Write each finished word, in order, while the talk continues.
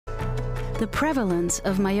The prevalence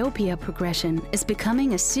of myopia progression is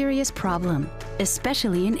becoming a serious problem,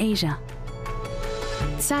 especially in Asia.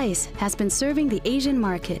 Zeiss has been serving the Asian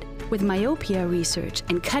market with myopia research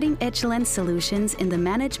and cutting-edge lens solutions in the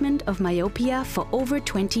management of myopia for over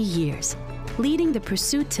 20 years, leading the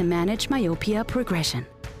pursuit to manage myopia progression.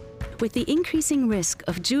 With the increasing risk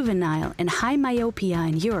of juvenile and high myopia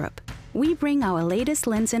in Europe, we bring our latest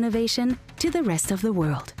lens innovation to the rest of the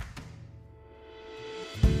world.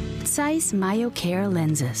 Zeiss MyoCare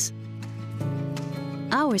lenses.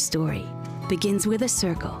 Our story begins with a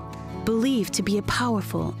circle, believed to be a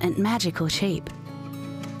powerful and magical shape.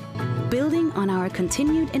 Building on our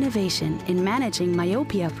continued innovation in managing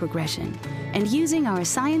myopia progression and using our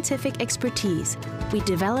scientific expertise, we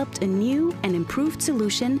developed a new and improved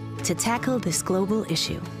solution to tackle this global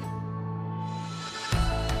issue.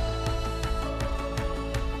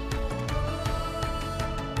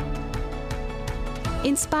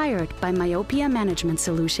 Inspired by myopia management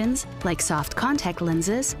solutions like soft contact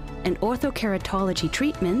lenses and orthokeratology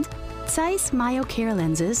treatment, Zeiss MyoCare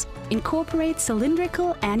lenses incorporate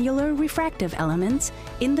cylindrical annular refractive elements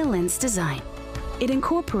in the lens design. It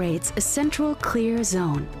incorporates a central clear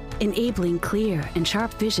zone, enabling clear and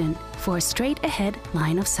sharp vision for a straight-ahead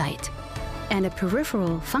line of sight, and a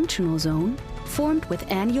peripheral functional zone formed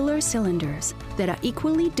with annular cylinders that are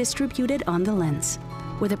equally distributed on the lens,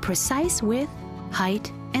 with a precise width,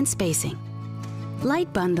 height, and spacing.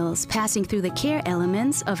 Light bundles passing through the care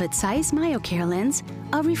elements of a Zeiss MyoCare lens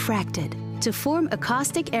are refracted to form a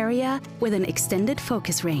caustic area with an extended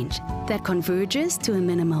focus range that converges to a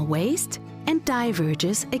minimal waste and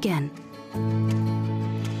diverges again.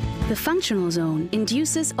 The functional zone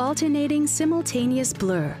induces alternating simultaneous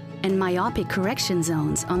blur and myopic correction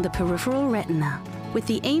zones on the peripheral retina, with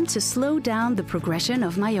the aim to slow down the progression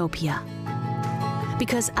of myopia.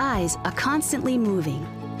 Because eyes are constantly moving,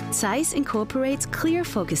 Zeiss incorporates clear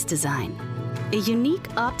focus design, a unique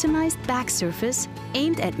optimized back surface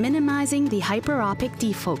aimed at minimizing the hyperopic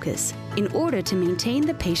defocus in order to maintain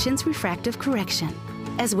the patient's refractive correction,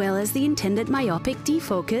 as well as the intended myopic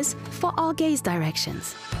defocus for all gaze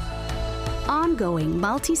directions. Ongoing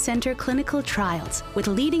multi-center clinical trials with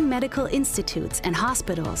leading medical institutes and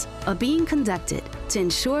hospitals are being conducted to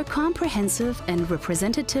ensure comprehensive and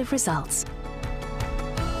representative results.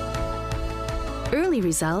 Early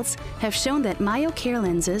results have shown that MyoCare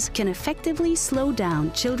lenses can effectively slow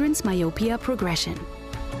down children's myopia progression,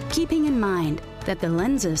 keeping in mind that the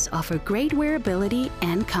lenses offer great wearability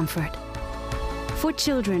and comfort. For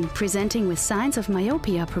children presenting with signs of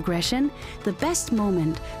myopia progression, the best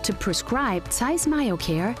moment to prescribe Zeiss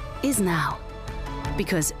MyoCare is now,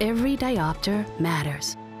 because every diopter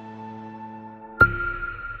matters.